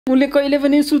उसले कहिले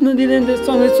पनि सुत्न दिँदैन थियो,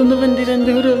 सँगै सुत्न पनि दिँदैन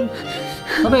थियो र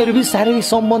तपाईँहरू बिच शारीरिक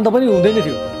सम्बन्ध पनि हुँदैन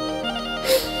थियो।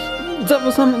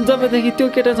 जबदेखि त्यो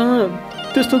केटासँग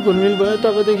त्यस्तो घुलमिल भयो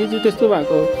तबदेखि चाहिँ त्यस्तो भएको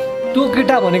हो। त्यो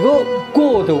केटा भनेको को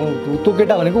हो त्यो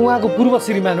केटा भनेको उहाँको पूर्व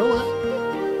श्रीमान हो।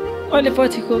 अहिले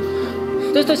पछिको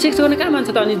त्यस्तो सेक्स गर्ने कहाँ मान्छ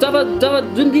त? अनि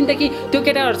जब जुन दिनदेखि त्यो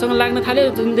केटाहरूसँग लाग्न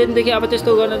थाल्यो जुन दिनदेखि अब त्यस्तो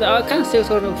गर्न कहाँ सेक्स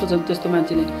गर्न खोज्छ त्यस्तो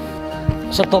मान्छेले।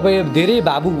 सर तपाईँ धेरै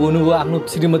भावुक हुनुभयो, आफ्नो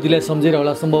श्रीमतीलाई सम्झेर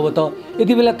होला सम्भवतः।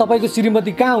 यति बेला तपाईँको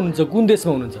श्रीमती कहाँ हुनुहुन्छ, कुन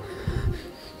देशमा हुनुहुन्छ?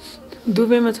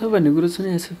 दुबईमा छ भन्ने कुरो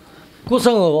सुनेको छु।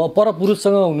 कोसँग हो,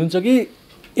 परपुरुषसँग हुनुहुन्छ कि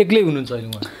एक्लै हुनुहुन्छ अहिले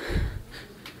उहाँ?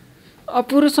 अब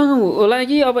पुरुषसँग होला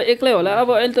कि अब एक्लै होला। अब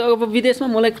अहिले त अब विदेशमा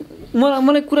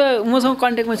मलाई कुरा मसँग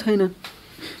कन्ट्याक्टमा छैन।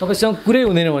 तपाईँसँग कुरै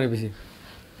हुँदैन भनेपछि?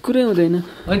 कुरै हुँदैन।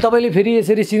 अनि तपाईँले फेरि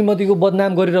यसरी श्रीमतीको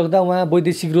बदनाम गरिराख्दा उहाँ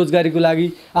वैदेशिक रोजगारीको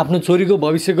लागि आफ्नो छोरीको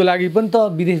भविष्यको लागि पनि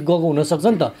त विदेश गएको हुनसक्छ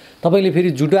नि त। तपाईँले फेरि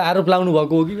झुटो आरोप लाउनु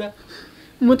भएको हो कि बा?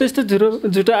 म त्यस्तो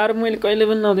झुटो आरोप मैले कहिले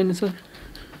पनि लाउँदिनँ सर।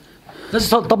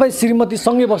 जस्तो तपाईँ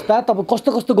श्रीमतीसँगै बस्दा तपाईँ कस्तो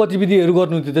कस्तो गतिविधिहरू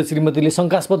गर्नुहुन्थ्यो त श्रीमतीले,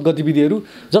 शङ्कास्पद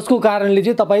गतिविधिहरू जसको कारणले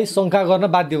चाहिँ तपाईँ शङ्का गर्न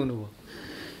बाध्य हुनुभयो?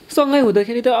 सँगै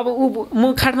हुँदाखेरि त अब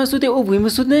म खाटमा सुतेँ, ऊ भुइँमा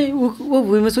सुत्ने, ऊ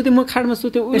भुइँमा सुतेँ, म खाटमा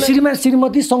सुतेँ।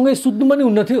 श्रीमती सँगै सुत्नु पनि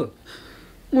हुन्न थियो?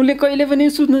 उसले कहिले पनि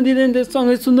सुत्न दिँदैन थियो,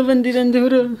 सँगै सुत्न पनि दिँदैन थियो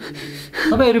र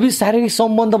तपाईँहरू बिच शारीरिक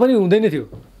सम्बन्ध पनि हुँदैन थियो?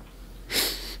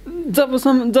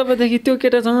 जबदेखि त्यो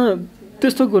केटासँग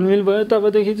त्यस्तो घुलमिल भयो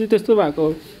तबदेखि चाहिँ त्यस्तो भएको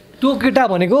हो। त्यो केटा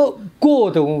भनेको को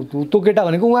हो त्यो केटा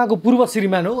भनेको उहाँको पूर्व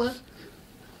श्रीमान हो?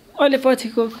 अहिले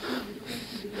पछिको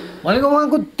भनेको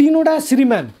उहाँको 3वटा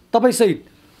श्रीमान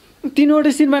तपाईँसहित? 3वटा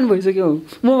श्रीमान भइसक्यो।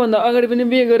 मभन्दा अगाडि पनि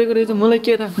बिहे गरेको रहेछ। मलाई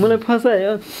के थाहा, मलाई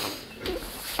फसायो।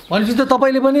 भनेपछि त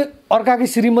तपाईँले पनि अर्काकै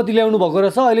श्रीमती ल्याउनु भएको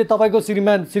रहेछ। अहिले तपाईँको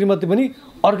श्रीमती पनि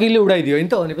अर्कैले उडाइदियो होइन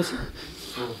त भनेपछि?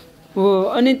 हो।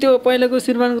 अनि त्यो पहिलाको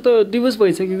श्रीमानको त डिभोर्स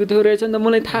भइसकेको थियो रहेछ नि त।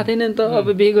 मलाई थाहा थिएन नि त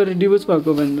अब बिहे गरेर डिभोर्स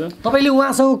भएको भनेर। तपाईँले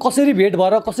उहाँसँग कसरी भेट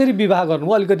भएर कसरी विवाह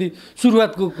गर्नुभयो अलिकति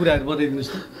सुरुवातको कुराहरू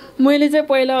बताइदिनुहोस् त। मैले चाहिँ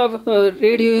पहिला अब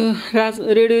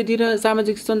रेडियोतिर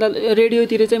सामाजिक सञ्जाल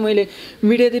रेडियोतिर चाहिँ मैले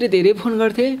मिडियातिर धेरै फोन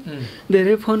गर्थेँ,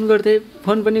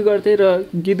 फोन पनि गर्थेँ र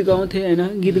गीत गाउँथेँ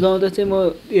होइन। गीत गाउँदा चाहिँ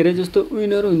म धेरै जस्तो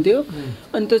विनर हुन्थ्यो।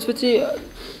 अनि त्यसपछि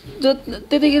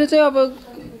त्यतिखेर चाहिँ अब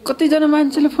कतिजना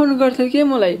मान्छेले फोन गर्थ्यो के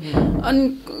मलाई। अनि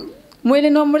मैले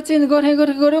नम्बर चेन्ज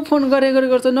गरेँ फोन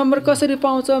गर्छ। नम्बर कसरी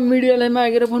पाउँछ, मिडियालाई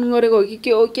मागेर फोन गरेको हो कि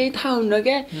के हो केही थाहा हुन्न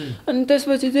क्या। अनि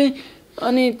त्यसपछि चाहिँ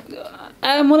अनि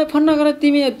मलाई फोन नगर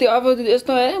तिमी अब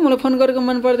यस्तो मलाई फोन गरेको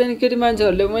मन पर्दैन केटी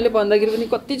मान्छेहरूले मैले भन्दाखेरि पनि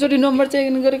कतिचोटि नम्बर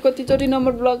चेन्ज गरेँ, कतिचोटि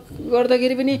नम्बर ब्लक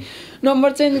गर्दाखेरि पनि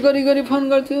नम्बर चेन्ज गरी फोन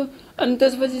गर्थ्यो। अनि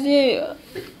त्यसपछि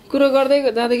चाहिँ कुरो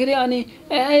गर्दै जाँदाखेरि अनि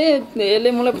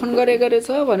यसले मलाई फोन गरेको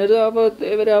रहेछ भनेर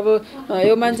अब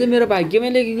यो मान्छे मेरो भाग्यमै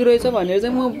लेखेको रहेछ भनेर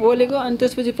चाहिँ म बोलेको। अनि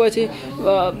त्यसपछि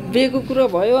बिहेको कुरो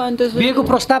भयो। अनि त्यसपछि बिहेको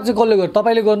प्रस्ताव चाहिँ कसले गर्यो?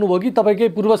 तपाईँले गर्नुभयो कि तपाईँकै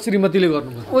पूर्व श्रीमतीले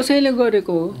गर्नुभयो? उसैले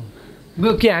गरेको हो।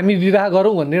 के हामी विवाह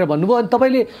गरौँ भनेर भन्नुभयो? अनि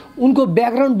तपाईँले उनको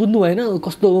ब्याकग्राउन्ड बुझ्नु भएन,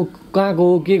 कस्तो हो, कहाँको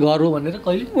हो, के घर हो भनेर?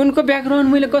 कहिले उनको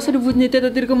ब्याकग्राउन्ड मैले कसरी बुझ्ने?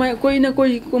 त्यतातिरको कोही न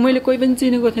कोही मैले कोही पनि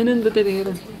चिनेको थिएन नि त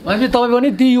त्यतिखेर। भनेपछि तपाईँ पनि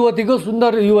ती युवतीको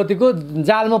सुन्दर युवतीको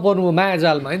जालमा पर्नुभयो, माया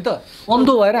जालमा होइन त?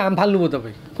 अन्धो भएर हाम फाल्नुभयो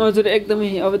तपाईँ? हजुर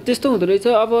एकदमै। अब त्यस्तो हुँदो रहेछ।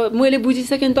 अब मैले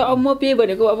बुझिसकेँ नि त। अब म बिहे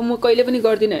भनेको अब म कहिले पनि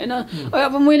गर्दिनँ होइन।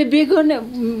 अब मैले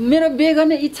मेरो बिहे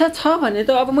गर्ने इच्छा छ भने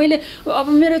त अब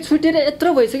मेरो छुटेर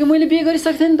यत्रो भइसक्यो, मैले बिहे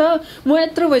गरिसक्थेँ नि त। म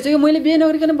यत्रो भइसक्यो, मैले बिहे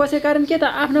नगरिकन बसेको कारण के त?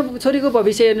 आफ्नो छोरीको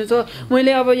भविष्य हेर्नु छ।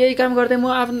 मैले अब यही काम गर्दै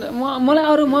मलाई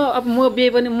अरू म बिहे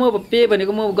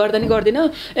भनेको म गर्दा नि गर्दिनँ।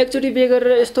 एकचोटि बिहे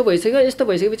गरेर यस्तो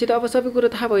भइसकेपछि त अब सबै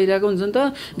कुरो थाहा भइरहेको हुन्छ नि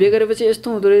त। बिहे गरेपछि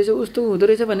यस्तो हुँदो रहेछ उस्तो हुँदो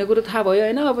रहेछ भन्ने कुरो थाहा भयो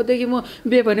होइन। अबदेखि म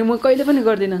बिहे भने म कहिले पनि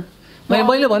गर्दिनँ।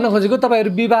 मैले भन्न खोजेको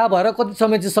तपाईँहरू विवाह भएर कति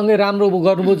समय चाहिँ सँगै राम्रो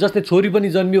गर्नुभयो, जस्तै छोरी पनि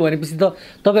जन्मियो भनेपछि त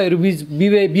तपाईँहरू बिच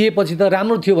बिहेपछि त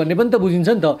राम्रो थियो भन्ने पनि त बुझिन्छ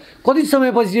नि त। कति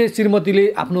समयपछि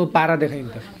श्रीमतीले आफ्नो पारा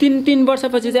देखाइन् त? 3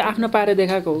 वर्षपछि चाहिँ आफ्नो पारा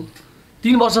देखाएको हो।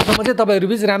 3 वर्षसम्म चाहिँ तपाईँहरू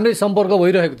बिच राम्रै सम्पर्क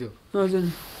भइरहेको थियो? हजुर।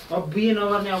 अब बिहे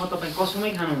नगर्ने अब तपाईँ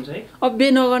कसमै खानुहुन्छ है? अब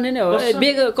बिहे नगर्ने नै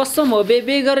हो। कसम हो।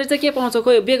 बिहे गरेर चाहिँ के पाउँछ?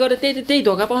 कोही बिहे गरेर त्यही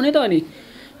धोका पाउने त। अनि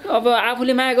अब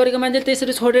आफूले माया गरेको मान्छे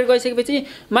त्यसरी छोडेर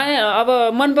गइसकेपछि माया अब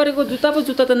मन परेको जुत्ता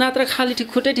त नात्र खाली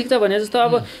खुट्टै ठिक छ भने जस्तो।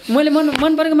 अब मैले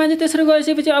मन परेको मान्छे त्यसरी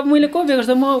गइसकेपछि अब मैले को बिहे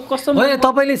गर्छु? म कसम।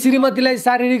 तपाईँले श्रीमतीलाई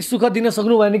शारीरिक सुख दिन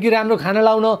सक्नु भएन कि? राम्रो खाना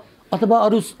लाउन अथवा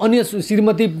अरू अन्य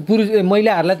श्रीमती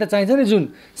महिलाहरूलाई त चाहिन्छ नि जुन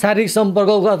शारीरिक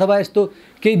सम्पर्क अथवा यस्तो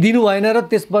केही दिनु भएन र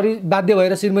त्यसपछि बाध्य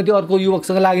भएर श्रीमती अर्को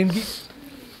युवकसँग लागिन् कि?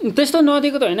 त्यस्तो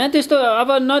नदिएको त होइन, त्यस्तो अब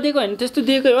नदिएको होइन, त्यस्तो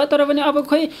दिएकै हो। तर पनि अब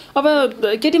खोइ अब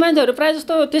केटी मान्छेहरू प्रायः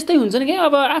जस्तो त्यस्तै हुन्छन् कि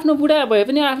अब आफ्नो बुढा भए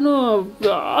पनि आफ्नो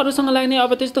अरूसँग लाग्ने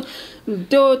अब त्यस्तो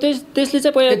त्यसले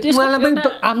चाहिँ पहिला उहाँलाई पनि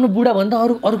आफ्नो बुढा भन्दा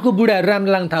अरूको बुढाहरू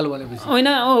राम्रो लाग्न थाल्यो भनेपछि होइन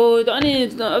हो। अनि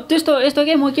त्यस्तो यस्तो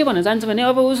के म के भन्न चाहन्छु भने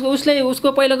अब उसको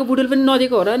पहिलाको बुढोले पनि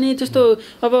नदिएको हो र नि त्यस्तो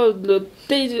अब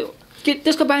त्यही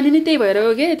त्यसको बानी नै त्यही भएर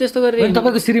हो कि त्यस्तो गरेर।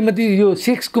 तपाईँको श्रीमती यो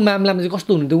सेक्सको मामलामा चाहिँ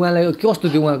कस्तो हुनुहुन्थ्यो उहाँलाई, कस्तो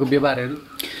थियो उहाँको व्यवहारहरू?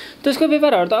 त्यसको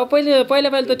व्यवहारहरू त अब पहिला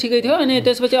त ठिकै थियो। अनि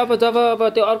त्यसपछि अब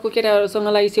जब त्यो अर्को केटाहरूसँग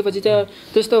लागिसकेपछि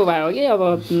चाहिँ त्यस्तो भयो कि अब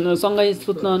सँगै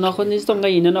सुत्न नखोज्ने, सँगै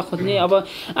हिँड्न नखोज्ने, अब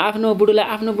आफ्नो बुढोलाई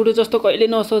आफ्नो बुढो जस्तो कहिले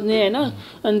नसोच्ने होइन।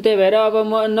 अनि त्यही भएर अब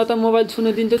न त मोबाइल छुनु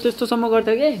दिन्थ्यो त्यस्तोसम्म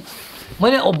गर्थ्यो कि।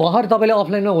 मैले भर्खर तपाईँले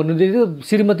अफलाइनमा भन्नुहुँदै थियो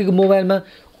श्रीमतीको मोबाइलमा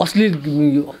अश्लील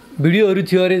भिडियोहरू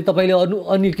थियो अरे, तपाईँले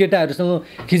अन्य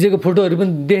केटाहरूसँग खिचेको फोटोहरू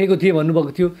पनि देखेको थिएँ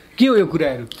भन्नुभएको थियो, के हो यो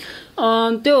कुराहरू?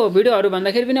 त्यो भिडियोहरू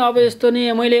भन्दाखेरि पनि अब यस्तो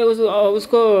नि मैले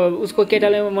उसको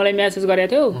केटाले मलाई म्यासेज गरेको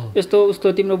थियो यस्तो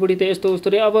उस्तो तिम्रो बुढी त यस्तो उस्तो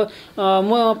रे। अब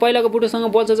म पहिलाको बुढोसँग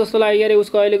बोल्छ जस्तो लाग्यो अरे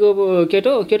उसको अहिलेको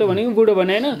केटो भनेको बुढो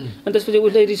भने होइन। अनि त्यसपछि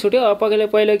उसले रिस उठ्यो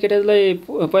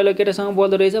पहिला केटासँग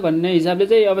बोल्दो रहेछ भन्ने हिसाबले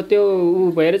चाहिँ अब त्यो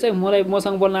ऊ भएर चाहिँ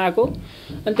मसँग बोल्न आएको।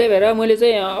 अनि त्यही भएर मैले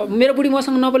चाहिँ मेरो बुढी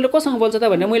मसँग नबोलेर कोसँग बोल्छ त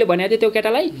भनेर मैले भनेको थिएँ त्यो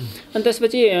केटालाई। अनि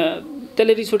त्यसपछि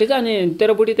त्यसले रिस उठेछ। अनि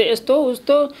तेरो बुढी त यस्तो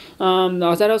उस्तो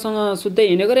हजारौँसँग सुत्दै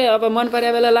हिँडेको रे, अब मन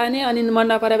परेको बेला लाने अनि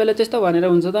मन नपरेको बेला त्यस्तो भनेर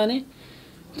हुन्छ त। अनि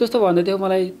त्यस्तो भन्दै थियो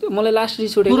मलाई लास्ट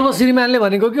रिस उठेको। पूर्व श्रीमानले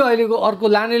भनेको कि अहिलेको अर्को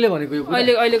लानेले भनेको? यो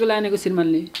अहिलेको लानेको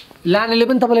श्रीमानले लानेले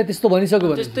पनि तपाईँलाई त्यस्तो भनिसक्यो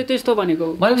भने त्यस्तो भनेको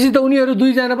भनेपछि त उनीहरू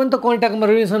दुईजना पनि त कन्ट्याक्टमा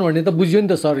रिलेसन भन्ने त बुझ्यो नि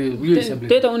त सर। यो हिसाबले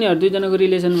त्यही त उनीहरू दुईजनाको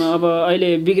रिलेसनमा अब अहिले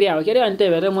बिग्रिया हो के अरे। अनि त्यही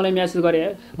भएर मलाई म्यासेज गरे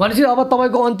भनेपछि अब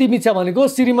तपाईँको अन्तिम इच्छा भनेको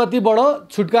श्रीमतीबाट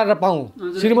छुटकारा पाऊँ,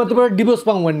 श्रीमतीबाट डिभोर्स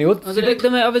पाऊँ भन्ने हो? हजुर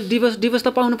एकदमै। अब डिभोर्स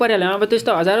त पाउनु परिहाल्यो। अब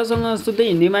त्यस्तो हजारौँसँग सुत्दै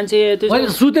हिँड्ने मान्छे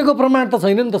सुतेको प्रमाण त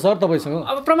छैन नि त सर तपाईँसँग?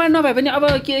 अब प्रमाण नभए पनि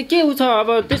अब के उ छ,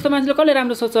 अब त्यस्तो मान्छेले कसले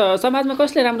राम्रो सोच्छ, समाजमा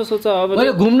कसले राम्रो सोच्छ?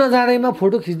 अब घुम्न जाँदैमा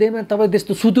फोटो खिच्दैमा तपाईँ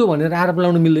त्यस्तो सुत्यो भनेर आरोप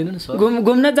लगाउनु मिल्दैन नि सर।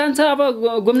 घुम्न जान्छ अब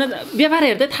व्यवहार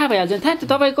हेर्दै थाहा भइहाल्छ नि। थाहा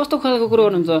तपाईँ कस्तो खालको कुरो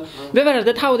गर्नुहुन्छ? व्यवहार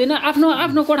हेर्दै थाहा हुँदैन।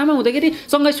 आफ्नो कोठामा हुँदाखेरि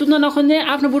सँगै सुत्न नखोज्ने,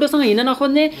 आफ्नो बुढोसँग हिँड्न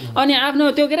नखोज्ने, अनि आफ्नो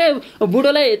त्यो के अरे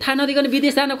बुढोलाई थाहा नदिकन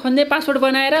विदेश जान खोज्ने, पासपोर्ट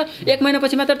बनाएर 1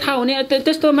 महिनापछि मात्र थाहा हुने,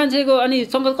 त्यस्तो मान्छेको अनि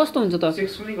सङ्गत कस्तो हुन्छ त?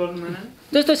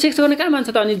 त्यस्तो सेक्स गर्ने कहाँ मान्छ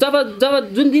त? अनि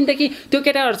जब जुन दिनदेखि त्यो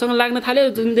केटाहरूसँग लाग्न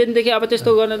थाल्यो, जुन दिनदेखि अब त्यस्तो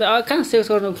गर्न कहाँ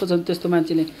सेक्स गर्न खोज्छ त्यस्तो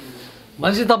मान्छेले?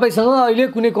 भनेपछि तपाईँसँग अहिले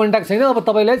कुनै कन्ट्याक्ट छैन, अब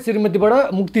तपाईँलाई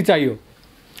श्रीमतीबाट मुक्ति चाहियो?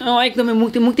 एकदमै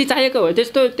मुक्ति चाहिएको हो।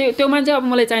 त्यस्तो त्यो मान्छे अब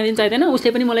मलाई चाहिँदैन, उसले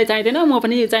पनि मलाई चाहिँदैन, म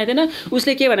पनि चाहिँदैन।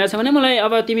 उसले के भनेको छ भने मलाई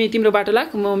अब तिम्रो बाटो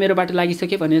लाग, म मेरो बाटो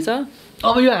लागिसकेँ भनेछ।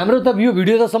 अब यो हाम्रो त यो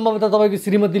भिडियो त सम्भवतः तपाईँको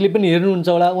श्रीमतीले पनि हेर्नुहुन्छ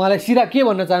होला, उहाँलाई सिधा के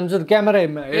भन्न चाहनुहुन्छ? क्यामेरा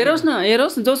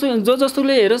हेरोस्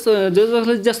जस्तोले हेरोस्,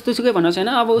 जस्तोसुकै भन्नुहोस्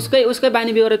होइन। अब उसकै बानी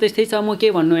बेहोरा त्यस्तै छ, म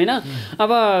के भन्नु होइन। अब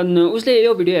उसले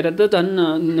यो भिडियो हेरेर त झन्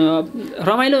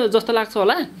रमाइलो जस्तो लाग्छ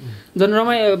होला,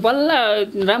 झन् बल्ल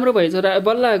राम्रो भएछ,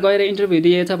 बल्ल गएर इन्टरभ्यू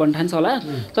दिएछ भन्ने ठान्छ होला।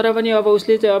 तर पनि अब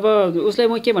उसले चाहिँ अब उसलाई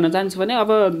म के भन्न चाहन्छु भने अब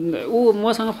ऊ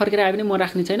मसँग फर्केर आयो भने म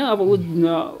राख्ने छैन। अब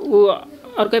ऊ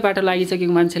अर्कै बाटो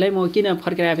लागिसकेको मान्छेलाई म किन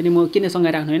फर्केर आयो भने म किन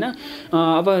सँगै राख्नु होइन।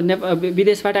 अब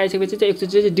विदेशबाट आइसकेपछि चाहिँ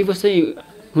एकचोटि डिभोर्स चाहिँ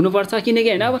हुनुपर्छ,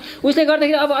 किनकि होइन अब उसले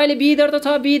गर्दाखेरि अब अहिले बिहे दर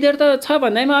त छ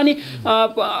भन्दैमा अनि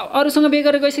अरूसँग बिहे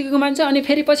गरेर गइसकेको मान्छे अनि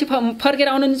फेरि पछि फर्केर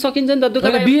आउन सकिन्छ नि त।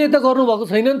 दुःख बिहे त गर्नुभएको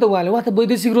छैन नि त उहाँले, उहाँ त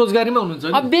वैदेशिक रोजगारीमा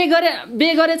हुनुहुन्छ। अब बिहे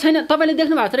गरे छैन, तपाईँले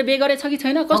देख्नु भएको छ र बिहे गरेछ कि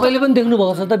छैन? कसैले पनि देख्नु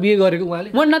भएको छ त बिहे गरेको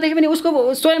उहाँले? म नदेखे पनि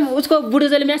उसको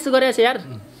बुढोजले म्यासेज गरेको छ यार।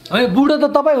 होइन बुढो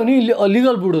त तपाईँ हो नि,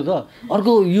 लिगल बुढो त,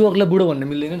 अर्को युवकलाई बुढो भन्ने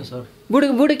मिल्दैन नि सर।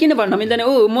 बुढो किन भन्न मिल्दैन?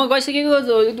 म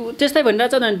गइसकेको त्यस्तै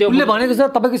भनिरहेछ नि। त्यो उसले भनेको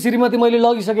छ तपाईँको श्रीमती मैले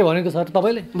लगिसकेँ भनेको सर,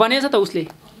 तपाईँले भनेछ त उसले।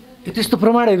 त्यस्तो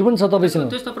प्रमाणहरू पनि छ तपाईँसँग?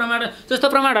 त्यस्तो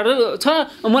प्रमाणहरू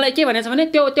छ। मलाई के भनेछ भने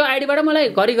त्यो आइडीबाट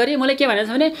मलाई घरिघरि मलाई के भनेछ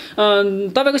भने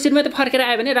तपाईँको श्रीमती फर्केर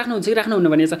आयो भने राख्नुहुन्छ कि राख्नुहुन्न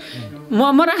भनेछ।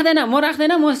 म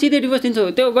राख्दैन, म सिधै डिभोर्स दिन्छु।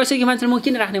 त्यो गइसकेको मान्छेले म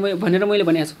किन राख्ने भनेर मैले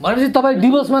भनेको छु। भनेपछि तपाईँ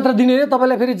डिभोर्स मात्र दिने हो,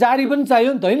 तपाईँलाई फेरि जारी पनि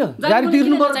चाहियो नि त होइन? जारी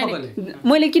तिर्नु पर्छ तपाईँले।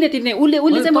 मैले किन तिर्ने? उसले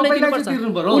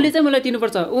चाहिँ मलाई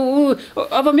तिर्नुपर्छ।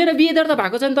 अब मेरो बिहे दर्ता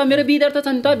भएको छ नि त, मेरो बिहे दर्ता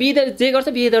छ नि त, बिहे जे गर्छ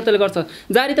बिहे दर्ताले गर्छ।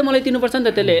 जारी त मलाई तिर्नुपर्छ नि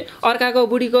त। त्यसले अर्काको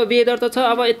बुढीको बिहे दर्ता छ,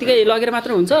 अब यत्तिकै लगेर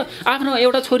मात्र हुन्छ? आफ्नो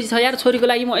एउटा छोरी छ यार, छोरीको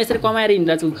लागि म यसरी कमाएर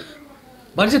हिँड्दा छु।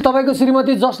 भनेपछि तपाईँको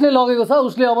श्रीमती जसले लगेको छ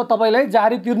उसले अब तपाईँलाई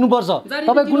जारी तिर्नुपर्छ,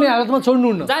 तपाईँ कुनै हालतमा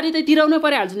छोड्नुहुन्न। जारी त तिराउनै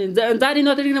परिहाल्छ नि, जारी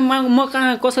नतिरिकन म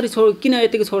कहाँ कसरी किन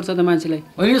यतिको छोड्छ त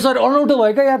मान्छेलाई? होइन सर, अनौठो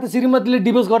भएका या त श्रीमतीले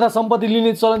डिभोर्स गर्दा सम्पत्ति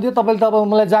लिने चलन थियो, तपाईँले त अब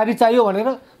मलाई जारी चाहियो भनेर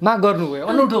माग गर्नुभयो,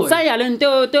 अनौठो चाहिहाल्यो नि।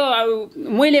 त्यो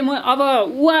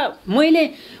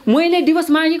मैले डिभोर्स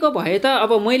मागेको भए त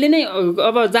अब मैले नै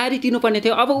अब जारी तिर्नुपर्ने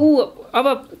थियो। अब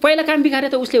पहिला काम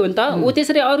बिगारे त उसले हो नि त, ऊ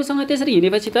त्यसरी अरूसँग त्यसरी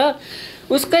हिँडेपछि त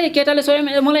उसकै केटाले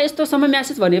स्वयं मलाई यस्तोसम्म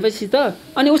म्यासेज भनेपछि त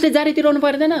अनि उसले जारी तिराउनु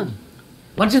पर्दैन?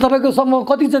 भनेपछि तपाईँको सम्म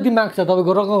कति जति माग्छ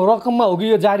तपाईँको रकममा हो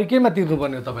कि यो जारी केमा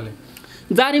तिर्नुपर्ने हो तपाईँले?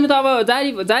 जारीमा त अब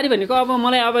जारी भनेको अब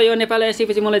मलाई अब यो नेपाल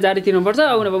आइसकेपछि मलाई जारी तिर्नुपर्छ।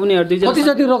 उनीहरू दुईजना कति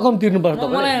जति रकम तिर्नुपर्छ?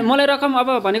 मलाई रकम अब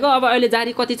भनेको अब अहिले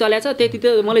जारी कति चलेको छ त्यति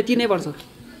त मलाई तिर्नै पर्छ।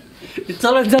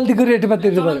 चलन चल्तीको रेटमा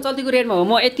तिर्नु पर्छ। चल्तीको रेटमा हो,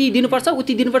 म यति दिनुपर्छ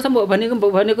उति दिनुपर्छ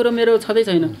भन्ने कुरो मेरो छँदै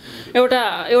छैन।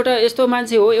 एउटा यस्तो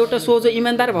मान्छे हो, एउटा सोझो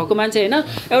इमान्दार भएको मान्छे होइन,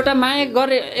 एउटा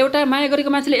माया गरेको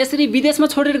मान्छेले यसरी विदेशमा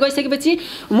छोडेर गइसकेपछि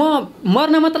म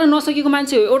मर्न मात्र नसकेको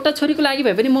मान्छे हो। एउटा छोरीको लागि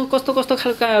भए पनि म कस्तो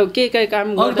खालका के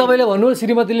काम गर्छु। तपाईँले भन्नुभयो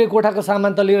श्रीमतीले कोठाको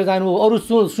सामान त लिएर जानुभयो, अरू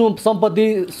सम्पत्ति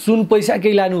सुन पैसा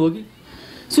केही लानु हो कि?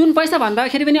 सुन पैसा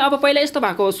भन्दाखेरि पनि अब पहिला यस्तो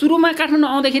भएको हो, सुरुमा काठमाडौँ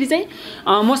आउँदाखेरि चाहिँ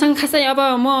मसँग खासै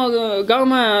अब म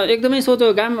गाउँमा एकदमै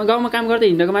सोझो गाउँमा काम गर्दै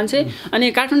हिँडेको मान्छे,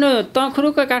 अनि काठमाडौँ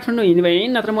तखुरुक काठमाडौँ हिँड्ने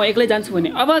भए नत्र म एक्लै जान्छु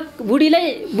भने अब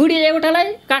बुढी एउटालाई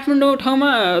काठमाडौँ ठाउँमा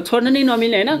छोड्न नै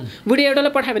नमिल्ने होइन। बुढी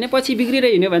एउटालाई पठायो भने पछि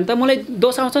बिग्रिएर हिँड्यो भने त मलाई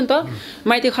दोष आउँछ नि त,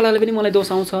 माइती खलाले पनि मलाई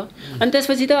दोष आउँछ। अनि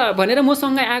त्यसपछि त भनेर म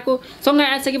सँगै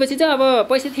आइसकेपछि चाहिँ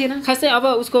अब पैसा थिएन खासै,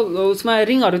 अब उसमा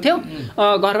रिङहरू थियो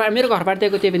घरबाट, मेरो घरबाट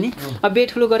दिएको थियो पनि अब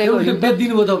बेड गरेको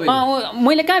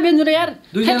मैले कहाँ बेच्नु र यार,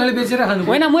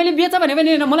 होइन मैले बेच भने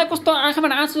पनि मलाई कस्तो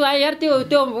आँखाबाट आँसु आयो यार।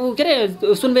 त्यो के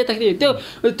अरे सुन बेच्दाखेरि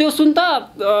त्यो सुन त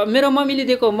मेरो मम्मीले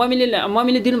दिएको,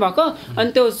 मम्मीले दिनुभएको, अनि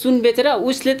त्यो सुन बेचेर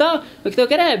उसले त त्यो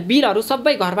के अरे बिलहरू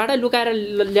सबै घरबाट लुकाएर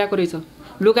ल्याएको रहेछ,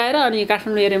 लुकाएर अनि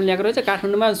काठमाडौँ एरियामा ल्याएको रहेछ।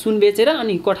 काठमाडौँमा सुन बेचेर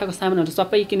अनि कोठाको सामानहरू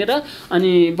सबै किनेर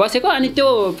अनि बसेको, अनि त्यो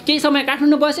केही समय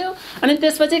काठमाडौँ बस्यो, अनि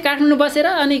त्यसपछि काठमाडौँ बसेर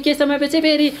अनि केही समयपछि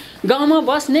फेरि गाउँमा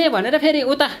बस्ने भनेर फेरि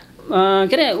उता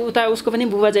के अरे उता उसको पनि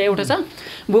बुबाजाई एउटा छ,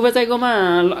 बुबाजाईकोमा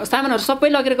सामानहरू सबै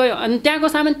लगेर गयो, अनि त्यहाँको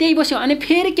सामान त्यही बस्यो। अनि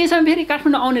फेरि केही समय फेरि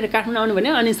काठमाडौँ आउने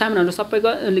भन्यो, अनि सामानहरू सबै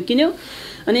किन्यो,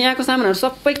 अनि यहाँको सामानहरू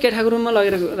सबै केटाको रुममा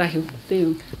लगेर राख्यो। त्यही हो।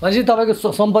 भनेपछि तपाईँको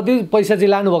सम्पत्ति पैसा चाहिँ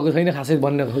लानुभएको छैन खासै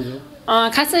भन्ने खोज्यो?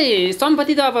 खासै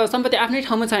सम्पत्ति त अब सम्पत्ति आफ्नै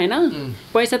ठाउँमा छ होइन,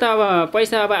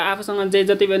 पैसा अब आफूसँग जे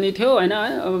जति पनि थियो होइन।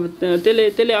 अब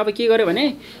त्यसले अब के गर्यो भने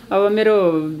अब मेरो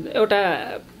एउटा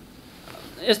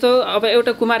यस्तो अब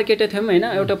एउटा कुमार केटा थियौँ होइन,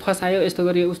 एउटा फसायो, यस्तो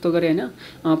गऱ्यो उस्तो गऱ्यो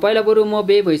होइन। पहिला बरु म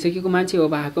बिहे भइसकेको मान्छे हो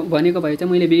भनेको भए चाहिँ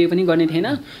मैले बिहे पनि गर्ने थिएन,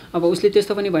 अब उसले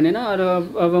त्यस्तो पनि भनेन, र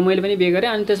अब मैले पनि बिहे गरेँ।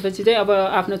 अनि त्यसपछि चाहिँ अब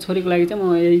आफ्नो छोरीको लागि चाहिँ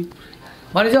म यही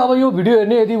भनेपछि अब यो भिडियो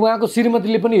हेर्ने यदि उहाँको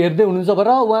श्रीमतीले पनि हेर्दै हुनुहुन्छ र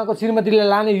उहाँको श्रीमतीले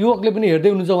लाने युवकले पनि हेर्दै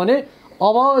हुनुहुन्छ भने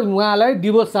अब उहाँलाई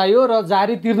डिभोर्स चाहियो र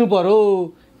जारी तिर्नु पर्यो,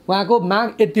 उहाँको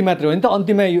माग यति मात्रै हो नि त।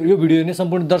 अन्तिममा यो भिडियो हेर्ने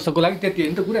सम्पूर्ण दर्शकको लागि त्यति हो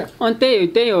नि त कुरा। अनि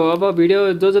त्यही हो। अब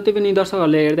भिडियो जति पनि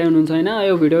दर्शकहरूले हेर्दै हुनुहुन्छ होइन,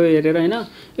 यो भिडियो हेरेर होइन,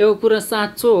 यो कुरा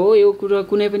साँचो हो, यो कुरा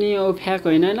कुनै पनि फ्याक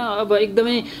होइन होइन। अब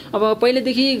एकदमै अब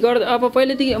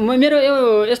पहिलेदेखि मेरो यो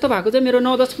यस्तो भएको चाहिँ मेरो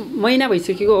 9-10 महिना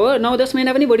भइसकेको हो, 9-10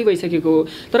 महिना पनि बढी भइसकेको हो,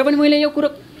 तर पनि मैले यो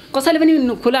कुरो कसैले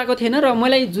पनि खुलाएको थिएन। र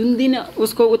मलाई जुन दिन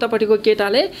उसको उतापट्टिको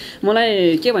केटाले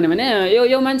मलाई के भन्यो भने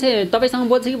यो मान्छे तपाईँसँग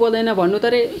बोल्छ कि बोल्दैन भन्नु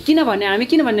त रे, किन भन्ने हामी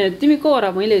किन भन्ने, तिमी को हो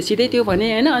र, मैले सिधै त्यो भने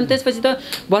होइन। अनि त्यसपछि त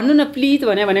भन्नु न प्लिज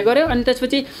भने गऱ्यो। अनि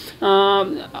त्यसपछि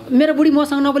मेरो बुढी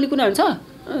मसँग नबोली कुन हुन्छ,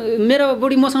 मेरो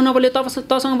बुढी मसँग नबोले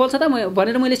तसँग बोल्छ त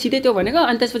भनेर मैले सिधै त्यो भनेको।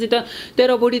 अनि त्यसपछि त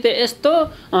तेरो बुढी त यस्तो,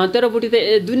 तेरो बुढी त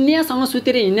दुनियाँसँग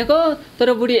सुतेर हिँडेको,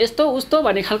 तेरो बुढी यस्तो उस्तो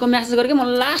भन्ने खालको म्यासेज गरेको।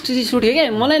 मलाई लास्ट रिस उठ्यो क्या,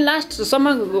 मलाई लास्टसम्म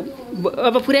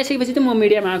अब पुर्याइसकेपछि चाहिँ म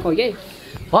मिडियामा आएको हो कि।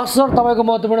 हस् सर, तपाईँको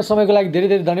महत्त्वपूर्ण समयको लागि धेरै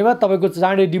धेरै धन्यवाद। तपाईँको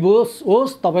चाँडै डिभोर्स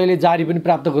होस्, तपाईँले जारी पनि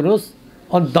प्राप्त गर्नुहोस्।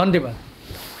 धन्यवाद।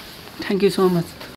 Thank you so much.